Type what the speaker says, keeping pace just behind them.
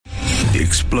The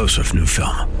explosive new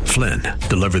film, Flynn,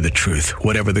 deliver the truth,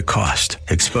 whatever the cost,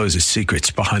 exposes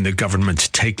secrets behind the government's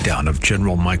takedown of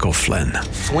General Michael Flynn.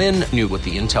 Flynn knew what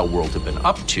the intel world had been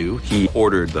up to. He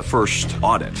ordered the first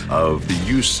audit of the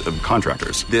use of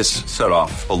contractors. This set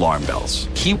off alarm bells.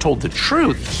 He told the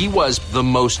truth. He was the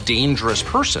most dangerous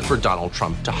person for Donald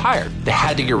Trump to hire. They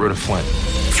had to get rid of Flynn.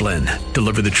 Flynn,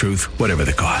 deliver the truth, whatever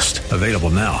the cost. Available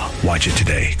now. Watch it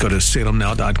today. Go to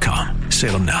salemnow.com.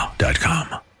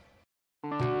 salemnow.com.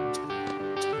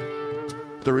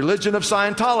 The religion of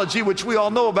Scientology, which we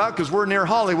all know about because we're near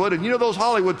Hollywood, and you know those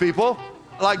Hollywood people,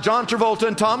 like John Travolta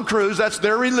and Tom Cruise, that's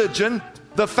their religion.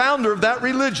 The founder of that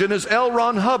religion is L.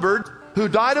 Ron Hubbard, who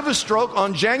died of a stroke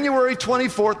on January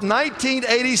 24th,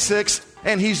 1986,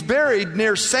 and he's buried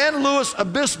near San Luis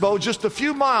Obispo, just a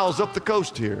few miles up the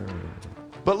coast here.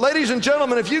 But ladies and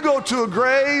gentlemen, if you go to a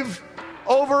grave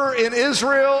over in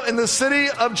Israel, in the city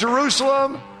of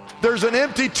Jerusalem, there's an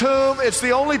empty tomb. It's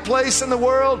the only place in the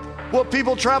world where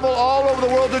people travel all over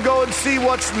the world to go and see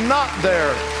what's not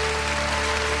there.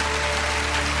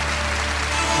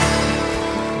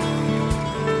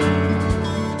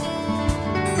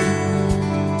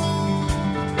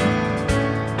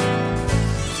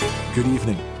 Good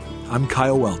evening. I'm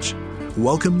Kyle Welch,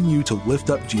 welcoming you to Lift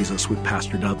Up Jesus with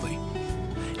Pastor Dudley.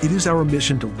 It is our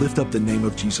mission to lift up the name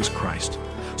of Jesus Christ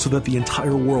so that the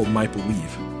entire world might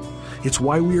believe. It's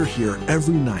why we are here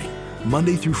every night,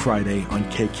 Monday through Friday on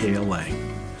KKLA,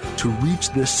 to reach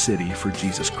this city for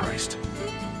Jesus Christ.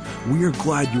 We are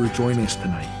glad you are joining us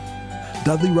tonight.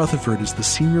 Dudley Rutherford is the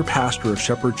senior pastor of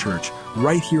Shepherd Church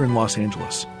right here in Los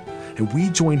Angeles, and we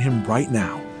join him right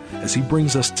now as he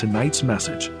brings us tonight's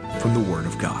message from the Word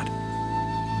of God.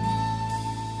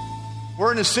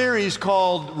 We're in a series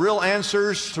called Real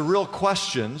Answers to Real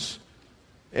Questions,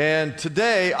 and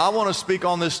today I want to speak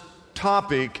on this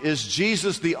topic: is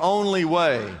Jesus the only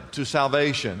way to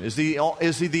salvation? Is he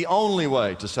the only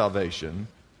way to salvation?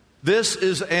 This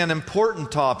is an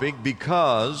important topic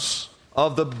because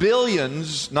of the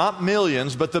billions, not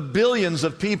millions, but the billions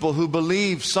of people who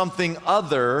believe something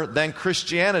other than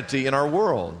Christianity in our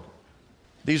world.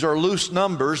 These are loose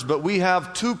numbers, but we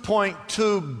have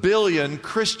 2.2 billion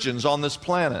Christians on this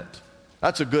planet.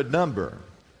 That's a good number.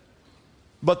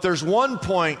 But there's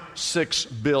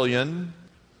 1.6 billion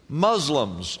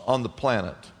Muslims on the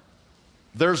planet.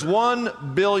 There's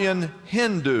 1 billion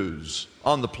Hindus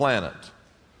on the planet.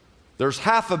 There's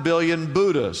 500 million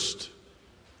Buddhists.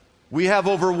 We have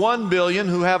over 1 billion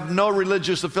who have no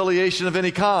religious affiliation of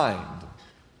any kind.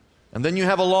 And then you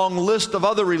have a long list of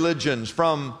other religions,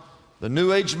 from the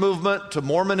New Age movement to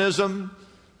Mormonism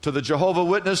to the Jehovah's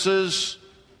Witnesses.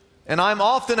 And I'm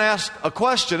often asked a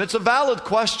question, it's a valid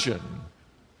question: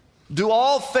 do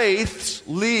all faiths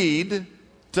lead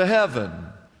to heaven?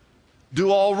 Do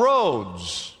all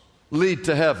roads lead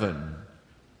to heaven?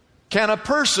 Can a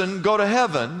person go to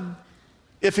heaven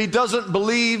if he doesn't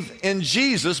believe in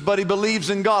Jesus, but he believes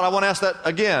in God? I want to ask that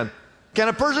again. Can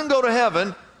a person go to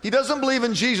heaven? He doesn't believe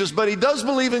in Jesus, but he does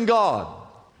believe in God.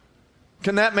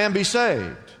 Can that man be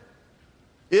saved?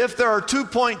 If there are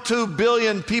 2.2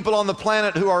 billion people on the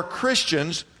planet who are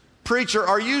Christians, preacher,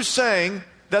 are you saying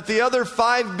that the other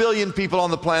 5 billion people on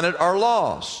the planet are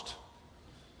lost?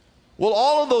 Well,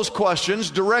 all of those questions,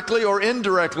 directly or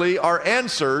indirectly, are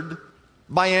answered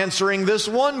by answering this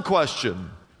one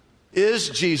question: is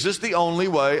Jesus the only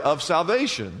way of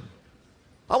salvation?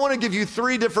 I want to give you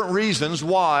 3 different reasons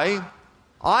why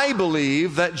I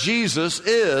believe that Jesus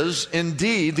is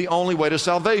indeed the only way to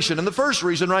salvation. And the first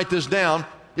reason, write this down,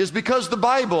 is because the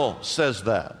Bible says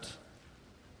that.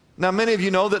 Now, many of you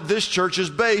know that this church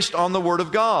is based on the Word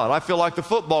of God. I feel like the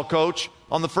football coach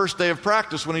on the first day of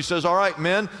practice when he says, "All right,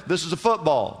 men, this is a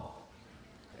football."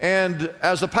 And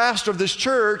as a pastor of this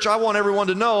church, I want everyone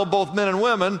to know, both men and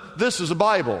women, this is a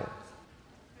Bible.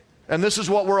 And this is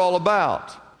what we're all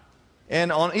about.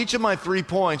 And on each of my 3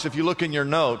 points, if you look in your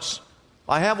notes,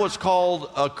 I have what's called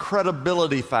a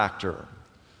credibility factor.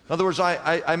 In other words,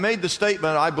 I made the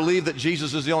statement, I believe that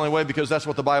Jesus is the only way because that's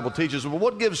what the Bible teaches. Well,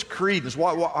 what gives credence?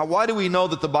 Why do we know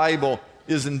that the Bible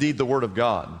is indeed the Word of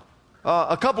God?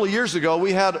 A couple of years ago,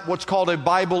 we had what's called a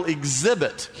Bible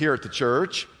exhibit here at the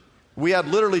church. We had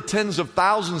literally tens of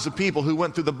thousands of people who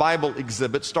went through the Bible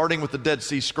exhibit, starting with the Dead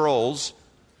Sea Scrolls,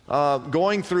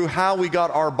 going through how we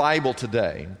got our Bible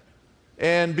today.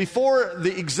 And before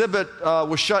the exhibit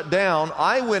was shut down,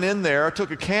 I went in there,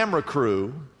 took a camera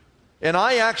crew, and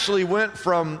I actually went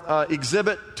from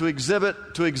exhibit to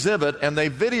exhibit to exhibit, and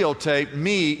they videotaped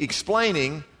me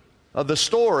explaining the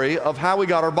story of how we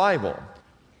got our Bible.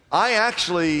 I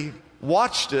actually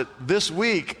watched it this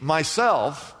week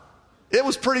myself. It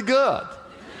was pretty good.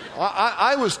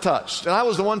 I was touched, and I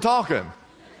was the one talking.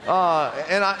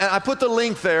 And I put the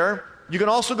link there. You can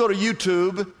also go to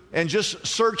YouTube and just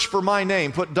search for my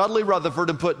name. Put Dudley Rutherford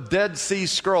and put Dead Sea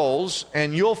Scrolls,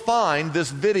 and you'll find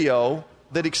this video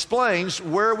that explains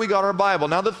where we got our Bible.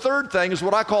 Now, the third thing is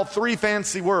what I call three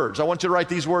fancy words. I want you to write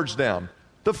these words down.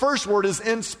 The first word is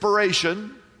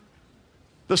inspiration.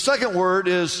 The second word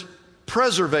is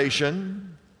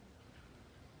preservation.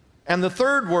 And the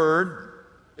third word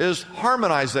is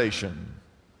harmonization.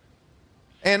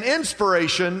 And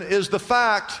inspiration is the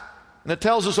fact, and it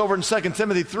tells us over in 2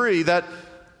 Timothy 3, that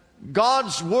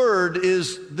God's word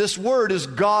is, this word is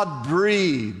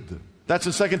God-breathed. That's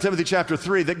in 2 Timothy chapter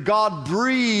 3, that God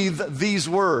breathed these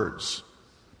words,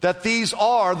 that these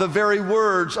are the very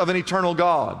words of an eternal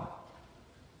God.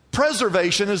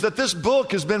 Preservation is that this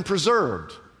book has been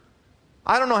preserved.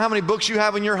 I don't know how many books you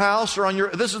have in your house or on your,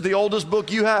 this is the oldest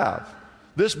book you have.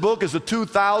 This book is a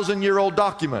 2,000-year-old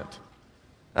document,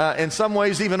 in some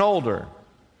ways even older.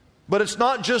 But it's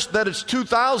not just that it's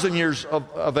 2,000 years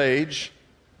of age.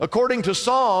 According to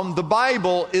Psalm, the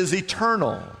Bible is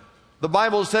eternal. The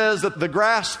Bible says that the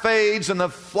grass fades and the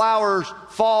flowers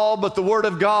fall, but the Word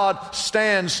of God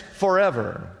stands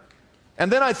forever.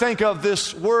 And then I think of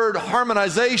this word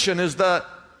harmonization is that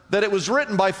it was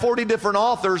written by 40 different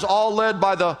authors, all led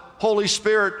by the Holy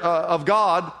Spirit of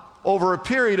God over a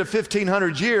period of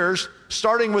 1,500 years,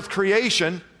 starting with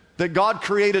creation, that God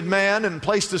created man and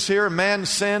placed us here. Man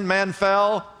sinned, man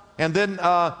fell, and then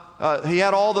he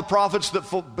had all the prophets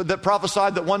that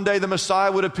prophesied that one day the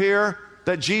Messiah would appear,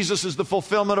 that Jesus is the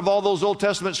fulfillment of all those Old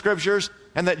Testament scriptures,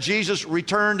 and that Jesus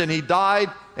returned and he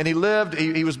died and he lived,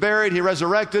 he was buried, he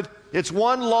resurrected. It's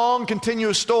one long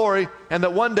continuous story, and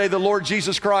that one day the Lord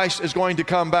Jesus Christ is going to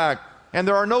come back. And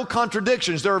there are no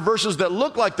contradictions. There are verses that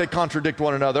look like they contradict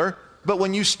one another, but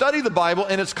when you study the Bible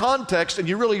in its context and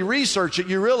you really research it,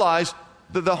 you realize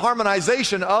that the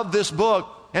harmonization of this book,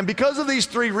 and because of these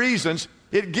three reasons,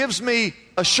 it gives me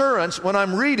assurance when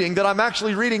I'm reading that I'm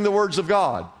actually reading the words of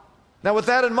God. Now, with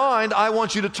that in mind, I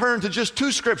want you to turn to just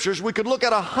two scriptures. We could look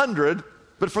at 100,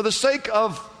 but for the sake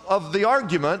of the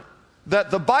argument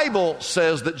that the Bible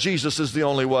says that Jesus is the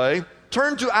only way,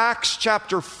 turn to Acts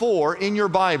chapter 4 in your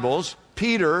Bibles.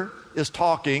 Peter is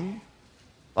talking.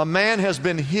 A man has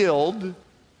been healed.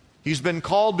 He's been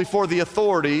called before the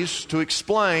authorities to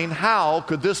explain how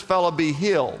could this fellow be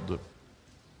healed.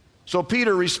 So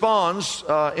Peter responds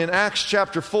in Acts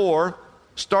chapter 4,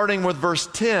 starting with verse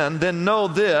 10, "Then know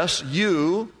this,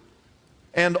 you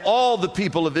and all the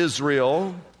people of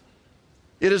Israel,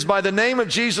 it is by the name of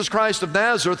Jesus Christ of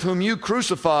Nazareth, whom you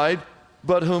crucified,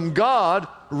 but whom God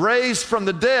raised from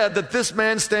the dead, that this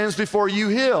man stands before you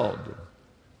healed."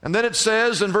 And then it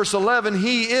says in verse 11,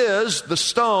 "He is the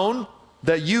stone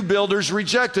that you builders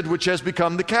rejected, which has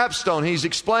become the capstone." He's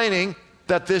explaining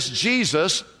that this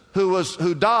Jesus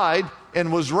who died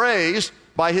and was raised,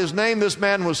 by his name this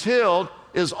man was healed,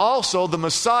 is also the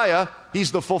Messiah.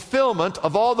 He's the fulfillment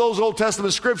of all those Old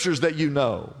Testament scriptures that you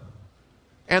know.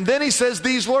 And then he says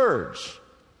these words,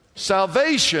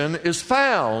 "Salvation is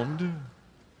found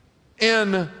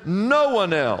in no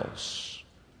one else,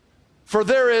 for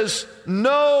there is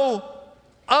no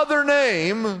other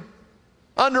name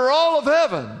under all of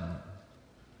heaven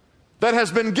that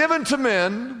has been given to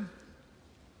men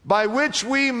by which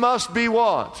we must be"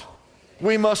 what?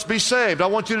 We must be saved. I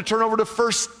want you to turn over to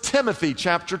 1 Timothy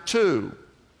chapter 2,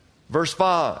 verse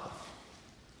 5.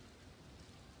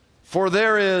 "For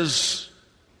there is,"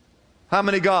 how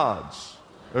many gods?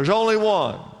 There's only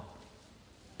one.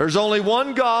 There's only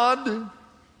one God,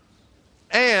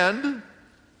 and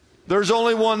there's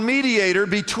only one mediator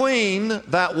between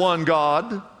that one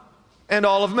God and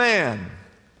all of man.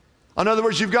 In other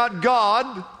words, you've got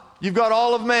God, you've got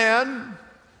all of man.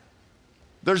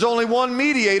 There's only one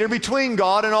mediator between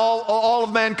God and all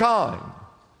of mankind.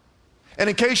 And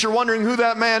in case you're wondering who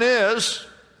that man is,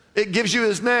 it gives you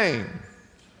his name.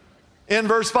 In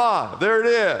verse 5, there it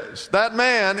is. That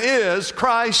man is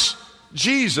Christ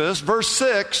Jesus, verse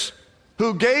 6,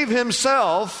 who gave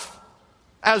himself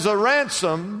as a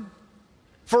ransom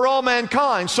for all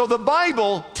mankind. So the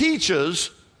Bible teaches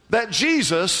that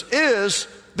Jesus is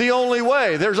the only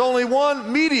way. There's only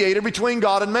one mediator between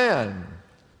God and man.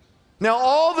 Now,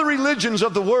 all the religions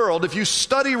of the world, if you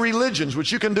study religions,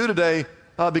 which you can do today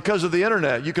because of the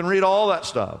internet, you can read all that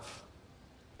stuff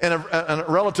in a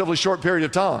relatively short period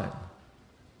of time.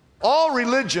 All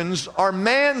religions are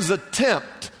man's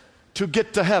attempt to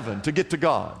get to heaven, to get to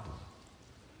God.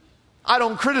 I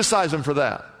don't criticize them for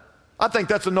that. I think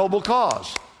that's a noble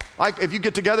cause. If you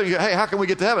get together, you go, "Hey, how can we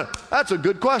get to heaven?" That's a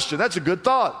good question. That's a good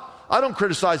thought. I don't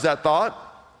criticize that thought.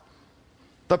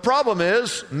 The problem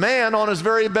is, man on his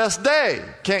very best day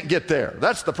can't get there.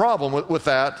 That's the problem with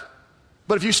that.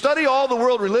 But if you study all the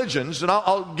world religions, and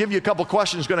I'll give you a couple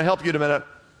questions going to help you in a minute,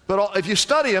 but if you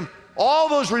study them, all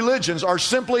those religions are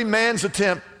simply man's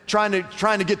attempt trying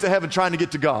to get to heaven, trying to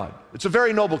get to God. It's a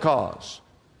very noble cause.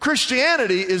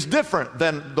 Christianity is different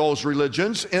than those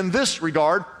religions. In this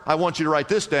regard, I want you to write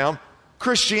this down.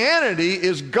 Christianity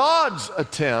is God's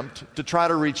attempt to try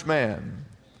to reach man.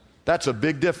 That's a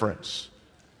big difference.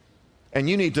 And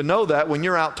you need to know that when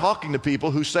you're out talking to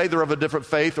people who say they're of a different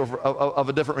faith or of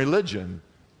a different religion,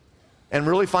 and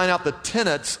really find out the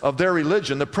tenets of their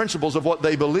religion, the principles of what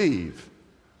they believe.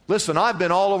 Listen, I've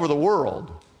been all over the world,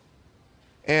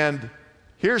 and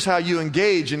here's how you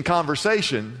engage in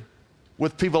conversation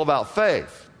with people about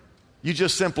faith. You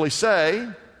just simply say,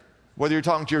 whether you're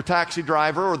talking to your taxi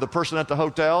driver or the person at the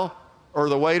hotel or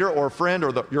the waiter or a friend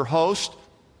or your host,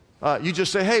 you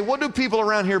just say, hey, what do people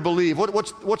around here believe?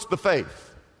 What's the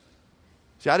faith?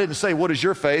 See, I didn't say, what is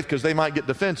your faith? Because they might get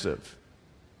defensive.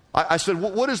 I said,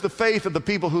 what is the faith of the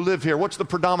people who live here? What's the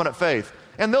predominant faith?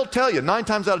 And they'll tell you, 9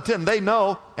 times out of 10, they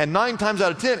know, and 9 times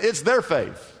out of 10, it's their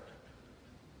faith.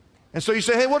 And so you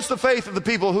say, hey, what's the faith of the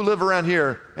people who live around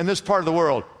here in this part of the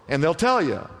world? And they'll tell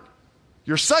you.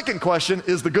 Your second question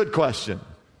is the good question.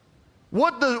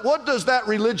 What does that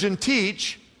religion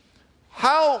teach?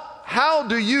 How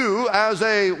do you, as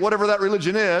a whatever that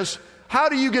religion is, how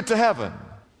do you get to heaven?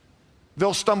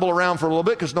 They'll stumble around for a little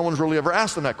bit because no one's really ever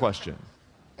asked them that question.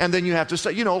 And then you have to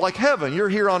say, like heaven, you're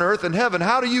here on earth in heaven,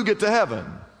 how do you get to heaven?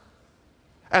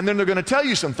 And then they're going to tell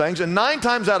you some things, and 9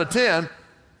 times out of 10,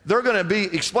 they're going to be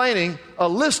explaining a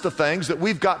list of things that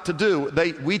we've got to do.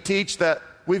 We teach that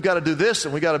we've got to do this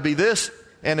and we've got to be this,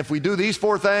 and if we do these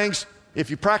 4 things, if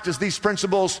you practice these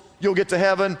principles, you'll get to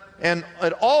heaven. And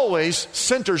it always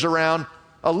centers around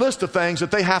a list of things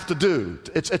that they have to do.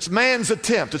 It's man's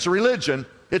attempt. It's a religion.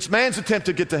 It's man's attempt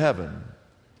to get to heaven.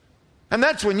 And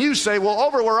that's when you say, well,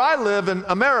 over where I live in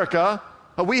America,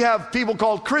 we have people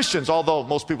called Christians, although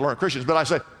most people aren't Christians. But I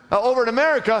say, over in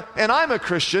America, and I'm a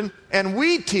Christian, and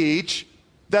we teach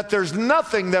that there's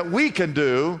nothing that we can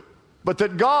do, but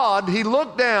that God, He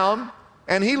looked down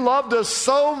and He loved us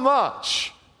so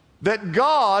much that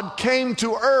God came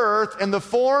to earth in the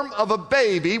form of a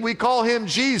baby. We call Him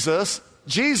Jesus.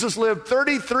 Jesus lived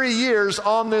 33 years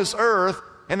on this earth,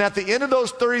 and at the end of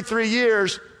those 33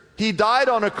 years, He died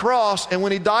on a cross, and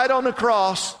when He died on the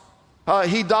cross,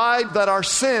 He died that our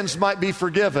sins might be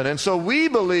forgiven. And so we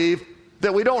believe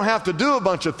that we don't have to do a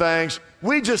bunch of things.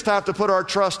 We just have to put our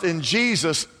trust in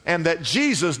Jesus, and that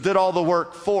Jesus did all the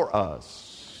work for us.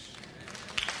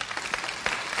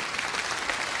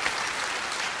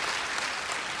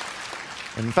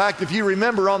 In fact, if you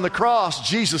remember on the cross,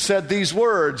 Jesus said these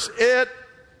words, "It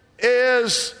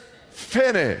is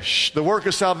finished." The work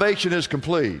of salvation is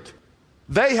complete.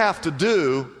 They have to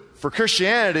do, for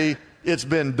Christianity, it's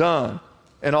been done.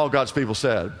 And all God's people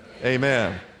said,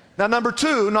 amen. Now, number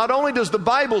 2, not only does the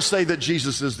Bible say that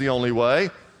Jesus is the only way,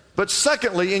 but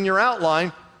secondly, in your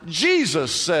outline,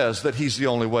 Jesus says that He's the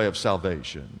only way of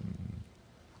salvation.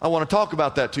 I want to talk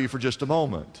about that to you for just a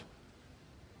moment.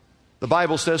 The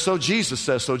Bible says so, Jesus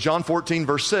says so. John 14,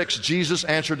 verse 6, Jesus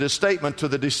answered this statement to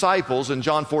the disciples in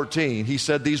John 14. He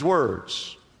said these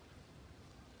words.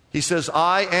 He says,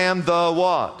 I am the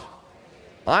what?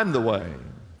 I'm the way.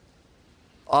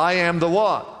 I am the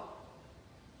what?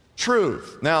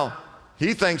 Truth. Now,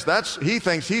 he thinks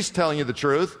he's telling you the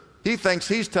truth. He thinks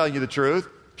he's telling you the truth.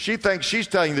 She thinks she's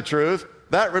telling you the truth.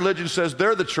 That religion says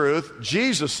they're the truth.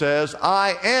 Jesus says,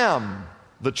 I am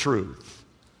the truth.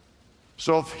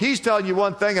 So if he's telling you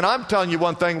one thing and I'm telling you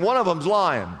one thing, one of them's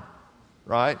lying,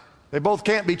 right? They both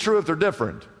can't be true if they're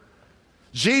different.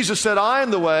 Jesus said, I am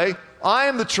the way, I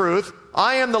am the truth,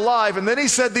 I am the life. And then He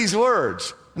said these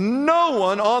words, no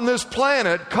one on this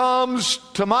planet comes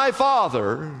to my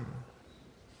Father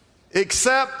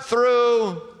except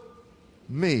through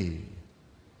me.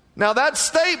 Now that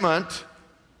statement,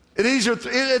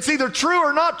 it's either true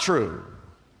or not true.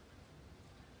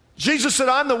 Jesus said,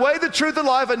 I'm the way, the truth, and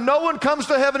life, and no one comes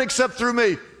to heaven except through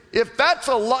me. If that's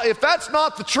a lie, if that's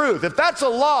not the truth, if that's a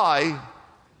lie,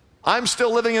 I'm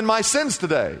still living in my sins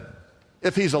today,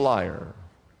 if He's a liar.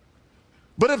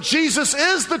 But if Jesus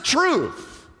is the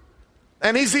truth,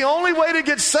 and He's the only way to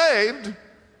get saved,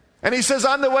 and He says,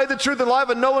 I'm the way, the truth, and life,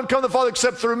 and no one comes to the Father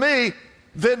except through me,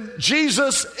 then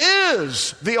Jesus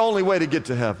is the only way to get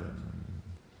to heaven.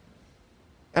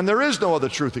 And there is no other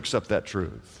truth except that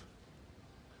truth.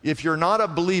 If you're not a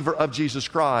believer of Jesus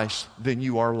Christ, then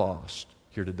you are lost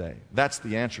here today. That's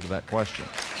the answer to that question.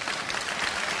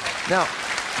 Now,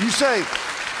 you say,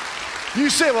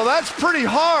 well, that's pretty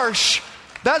harsh.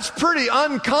 That's pretty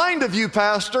unkind of you,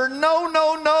 Pastor. No,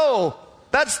 no, no.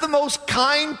 That's the most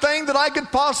kind thing that I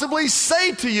could possibly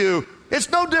say to you. It's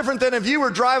no different than if you were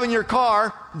driving your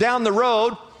car down the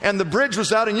road and the bridge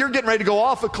was out and you're getting ready to go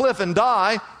off a cliff and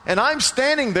die, and I'm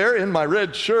standing there in my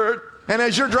red shirt, and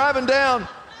as you're driving down,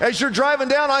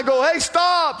 I go, hey,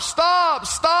 stop,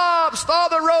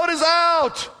 the road is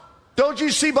out. Don't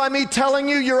you see by me telling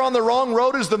you you're on the wrong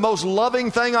road is the most loving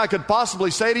thing I could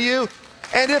possibly say to you?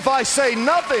 And if I say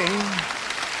nothing,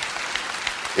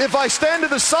 if I stand to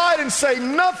the side and say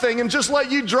nothing and just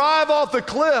let you drive off the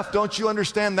cliff, don't you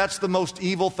understand that's the most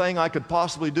evil thing I could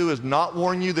possibly do, is not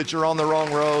warn you that you're on the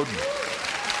wrong road?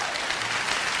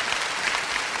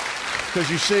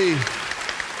 Because you see,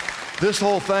 this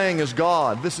whole thing is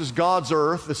God. This is God's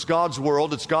earth. It's God's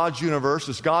world. It's God's universe.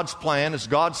 It's God's plan. It's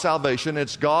God's salvation.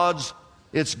 It's God's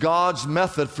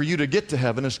method for you to get to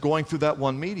heaven. It's going through that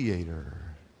one mediator.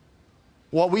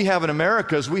 What we have in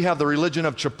America is we have the religion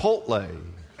of Chipotle.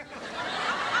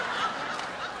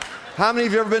 How many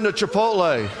of you ever been to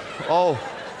Chipotle? Oh,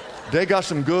 they got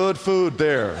some good food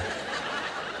there.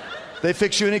 They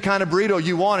fix you any kind of burrito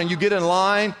you want, and you get in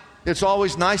line. It's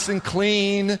always nice and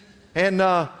clean. And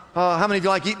how many of you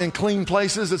like eating in clean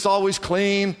places? It's always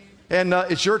clean. And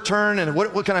it's your turn, and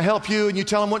what can I help you? And you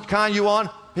tell them what kind you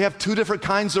want. They have 2 different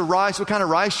kinds of rice. What kind of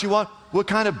rice you want? What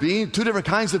kind of bean? 2 different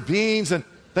kinds of beans. And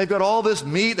they've got all this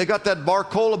meat. They got that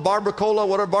barbacoa,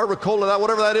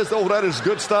 whatever that is. Oh, that is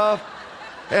good stuff.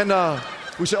 And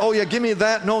we say, oh yeah, give me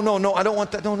that. No, I don't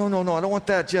want that. No, I don't want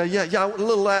that. Yeah, a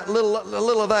little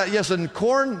of that. Yes, and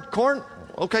corn.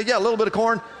 Okay, yeah, a little bit of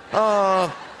corn.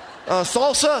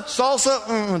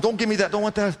 Salsa. Don't give me that. Don't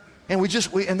want that. And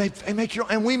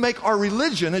we make our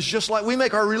religion. It's just like we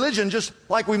make our religion, just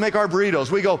like we make our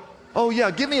burritos. We go, oh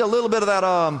yeah, give me a little bit of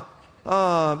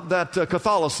that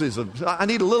Catholicism. I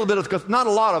need a little bit of, not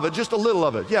a lot of it, just a little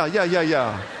of it.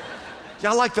 Yeah.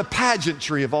 I like the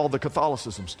pageantry of all the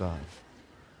Catholicism stuff.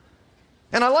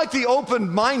 And I like the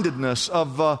open-mindedness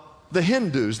of the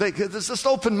Hindus. It's just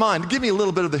open mind. Give me a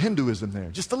little bit of the Hinduism there,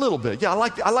 just a little bit. Yeah,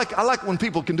 I like when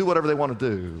people can do whatever they want to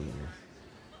do.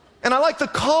 And I like the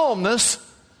calmness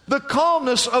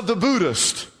of the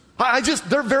Buddhist.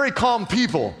 They're very calm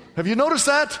people. Have you noticed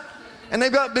that? And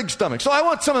they've got big stomachs. So I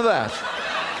want some of that.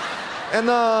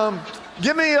 And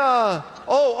give me,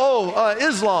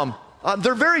 Islam.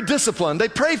 They're very disciplined. They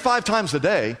pray 5 times a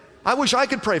day. I wish I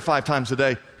could pray 5 times a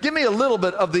day. Give me a little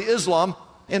bit of the Islam.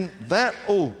 And that,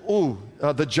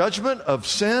 the judgment of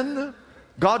sin,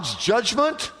 God's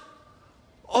judgment.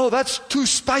 Oh, that's too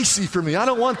spicy for me. I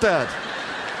don't want that.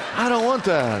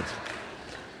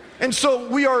 And so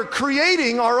we are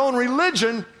creating our own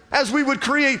religion as we would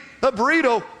create a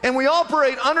burrito, and we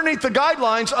operate underneath the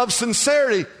guidelines of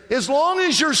sincerity. As long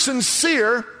as you're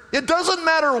sincere, it doesn't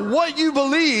matter what you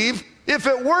believe. If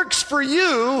it works for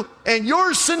you and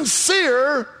you're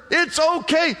sincere, it's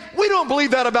okay. We don't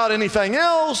believe that about anything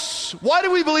else. Why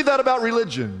do we believe that about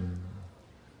religion?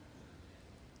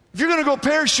 If you're going to go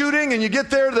parachuting and you get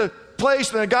there to the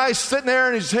place and the guy's sitting there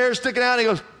and his hair's sticking out and he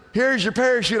goes, here's your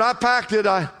parachute. I packed it.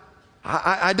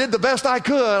 I did the best I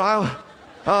could.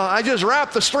 I just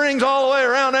wrapped the strings all the way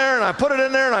around there and I put it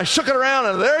in there and I shook it around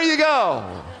and there you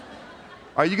go.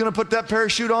 Are you going to put that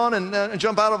parachute on and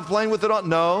jump out of a plane with it on?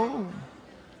 No.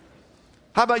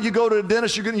 How about you go to a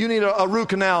dentist, you need a root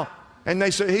canal, and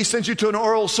they say he sends you to an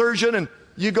oral surgeon, and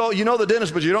you go, you know the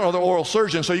dentist, but you don't know the oral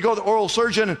surgeon. So you go to the oral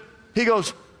surgeon, and he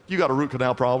goes, you got a root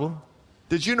canal problem.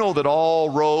 Did you know that all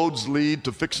roads lead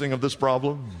to fixing of this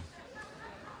problem?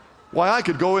 Why, I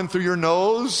could go in through your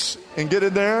nose and get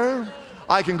in there.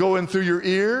 I can go in through your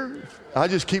ear. I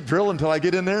just keep drilling until I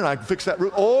get in there and I can fix that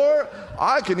root. Or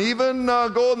I can even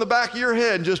go in the back of your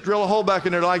head and just drill a hole back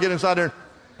in there till I get inside there.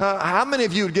 How many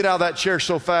of you would get out of that chair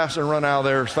so fast and run out of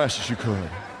there as fast as you could?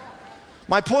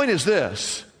 My point is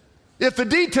this. If the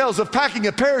details of packing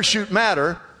a parachute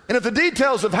matter, and if the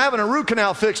details of having a root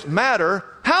canal fixed matter,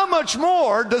 how much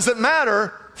more does it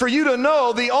matter for you to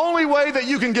know the only way that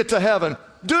you can get to heaven?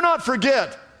 Do not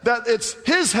forget that it's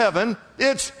His heaven,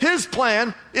 it's His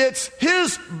plan, it's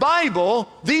His Bible,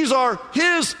 these are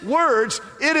His words,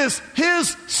 it is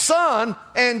His Son,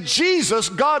 and Jesus,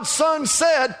 God's Son,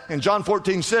 said in John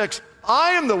 14:6,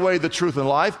 I am the way, the truth, and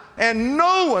life, and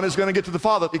no one is going to get to the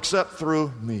Father except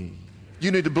through me. You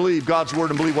need to believe God's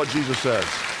Word and believe what Jesus says.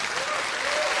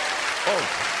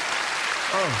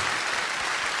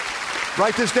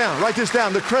 Write this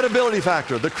down, the credibility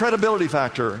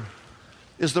factor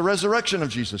is the resurrection of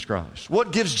Jesus Christ.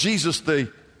 What gives Jesus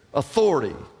the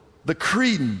authority, the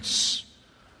credence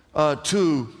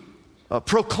to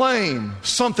proclaim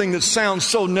something that sounds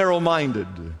so narrow-minded?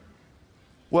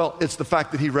 Well, it's the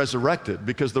fact that he resurrected,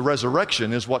 because the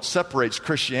resurrection is what separates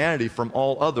Christianity from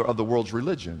all other of the world's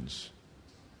religions.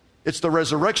 It's the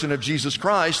resurrection of Jesus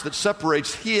Christ that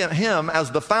separates him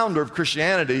as the founder of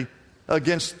Christianity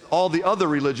against all the other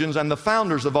religions and the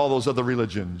founders of all those other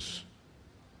religions.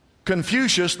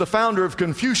 Confucius, the founder of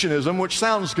Confucianism, which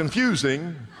sounds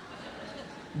confusing,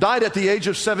 died at the age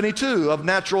of 72 of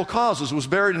natural causes, was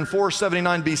buried in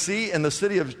 479 BC in the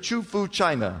city of Chufu,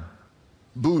 China.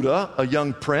 Buddha, a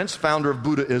young prince, founder of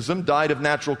Buddhism, died of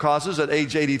natural causes at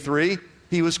age 83.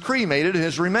 He was cremated and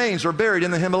his remains are buried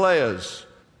in the Himalayas.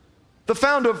 The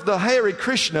founder of the Hare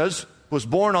Krishnas was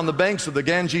born on the banks of the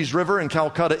Ganges River in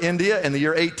Calcutta, India in the year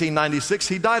 1896.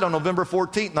 He died on November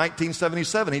 14,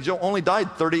 1977. He only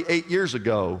died 38 years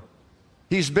ago.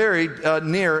 He's buried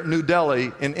near New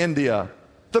Delhi in India.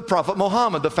 The Prophet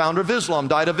Muhammad, the founder of Islam,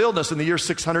 died of illness in the year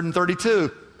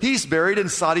 632. He's buried in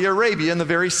Saudi Arabia in the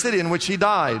very city in which he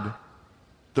died.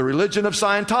 The religion of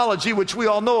Scientology, which we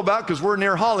all know about because we're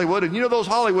near Hollywood, and you know those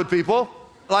Hollywood people,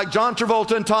 like John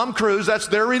Travolta and Tom Cruise, that's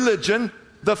their religion.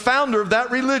 The founder of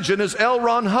that religion is L.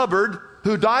 Ron Hubbard,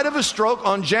 who died of a stroke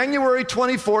on January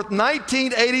 24th,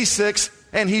 1986,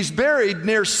 and he's buried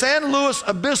near San Luis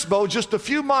Obispo, just a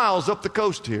few miles up the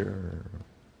coast here.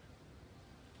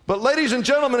 But ladies and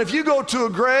gentlemen, if you go to a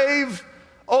grave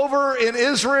over in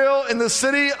Israel, in the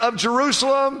city of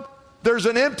Jerusalem, there's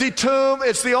an empty tomb.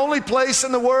 It's the only place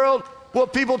in the world where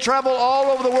people travel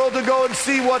all over the world to go and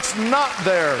see what's not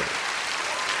there.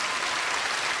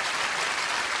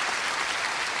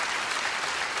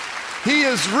 He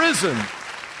is risen.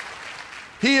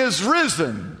 He is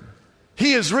risen.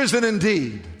 He is risen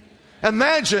indeed.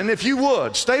 Imagine, if you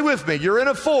would, stay with me, you're in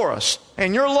a forest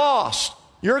and you're lost.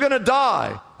 You're going to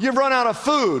die. You've run out of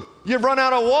food. You've run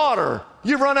out of water.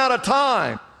 You've run out of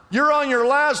time. You're on your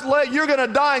last leg. You're going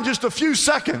to die in just a few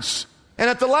seconds. And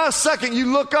at the last second,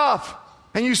 you look up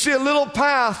and you see a little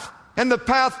path, and the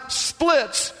path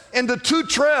splits into two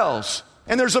trails.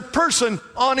 And there's a person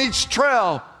on each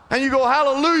trail. And you go,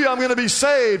 hallelujah, I'm going to be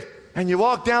saved. And you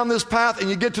walk down this path and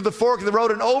you get to the fork of the road,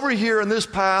 and over here in this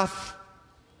path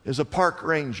is a park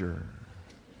ranger.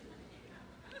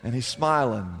 And he's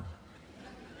smiling.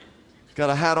 He's got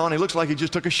a hat on. He looks like he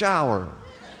just took a shower.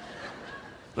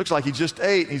 Looks like he just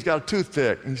ate. He's got a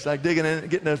toothpick. And he's like digging in,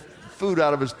 getting the food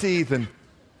out of his teeth, and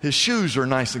his shoes are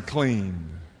nice and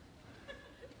clean.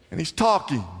 And he's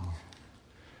talking. And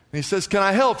he says, can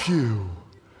I help you?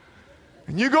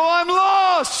 And you go, I'm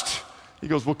lost. He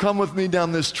goes, well, come with me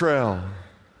down this trail.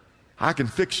 I can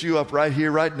fix you up right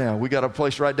here, right now. We got a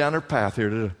place right down their path here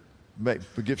to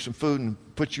give some food and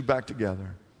put you back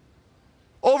together.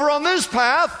 Over on this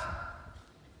path,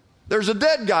 there's a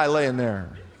dead guy laying there.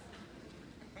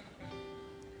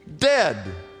 Dead.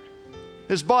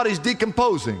 His body's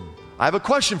decomposing. I have a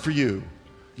question for you.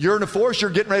 You're in the forest,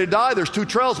 you're getting ready to die. There's two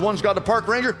trails. One's got a park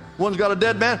ranger, one's got a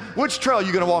dead man. Which trail are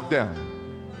you going to walk down?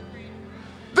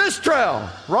 This trail,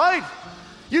 right?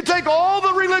 You take all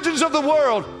the religions of the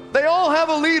world, they all have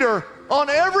a leader. On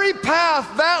every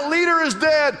path, that leader is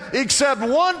dead, except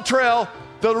one trail.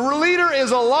 The leader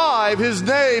is alive. His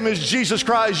name is Jesus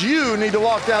Christ. You need to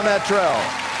walk down that trail.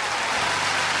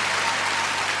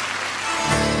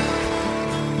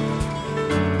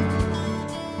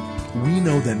 We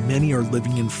know that many are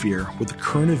living in fear with the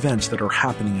current events that are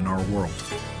happening in our world.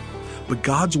 But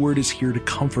God's word is here to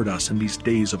comfort us in these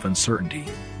days of uncertainty.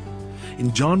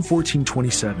 In John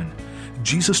 14:27,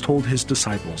 Jesus told his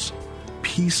disciples,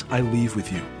 "Peace I leave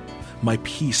with you, my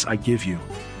peace I give you.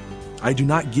 I do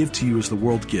not give to you as the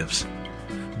world gives.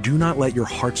 Do not let your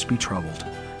hearts be troubled,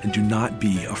 and do not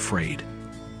be afraid."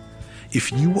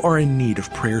 If you are in need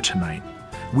of prayer tonight,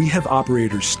 we have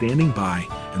operators standing by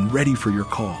and ready for your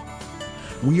call.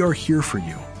 We are here for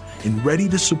you and ready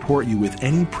to support you with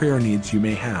any prayer needs you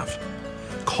may have.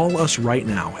 Call us right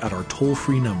now at our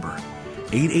toll-free number,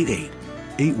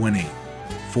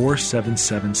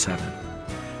 888-818-4777.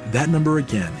 That number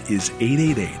again is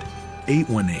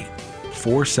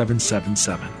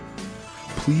 888-818-4777.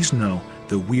 Please know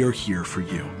that we are here for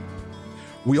you.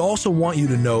 We also want you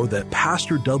to know that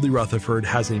Pastor Dudley Rutherford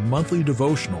has a monthly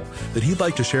devotional that he'd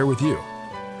like to share with you.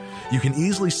 You can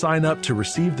easily sign up to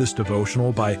receive this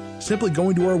devotional by simply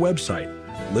going to our website,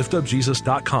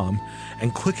 liftupjesus.com,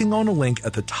 and clicking on a link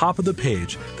at the top of the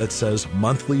page that says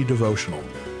Monthly Devotional.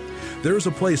 There is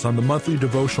a place on the Monthly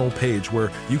Devotional page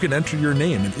where you can enter your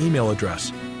name and email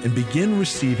address and begin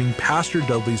receiving Pastor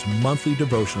Dudley's monthly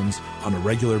devotions on a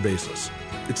regular basis.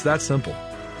 It's that simple.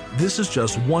 This is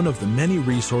just one of the many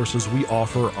resources we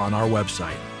offer on our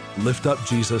website,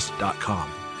 liftupjesus.com.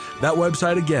 That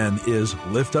website again is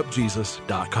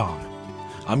liftupjesus.com.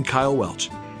 I'm Kyle Welch.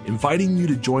 inviting you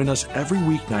to join us every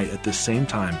weeknight at this same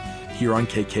time here on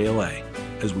KKLA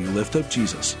as we lift up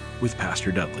Jesus with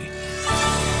Pastor Dudley.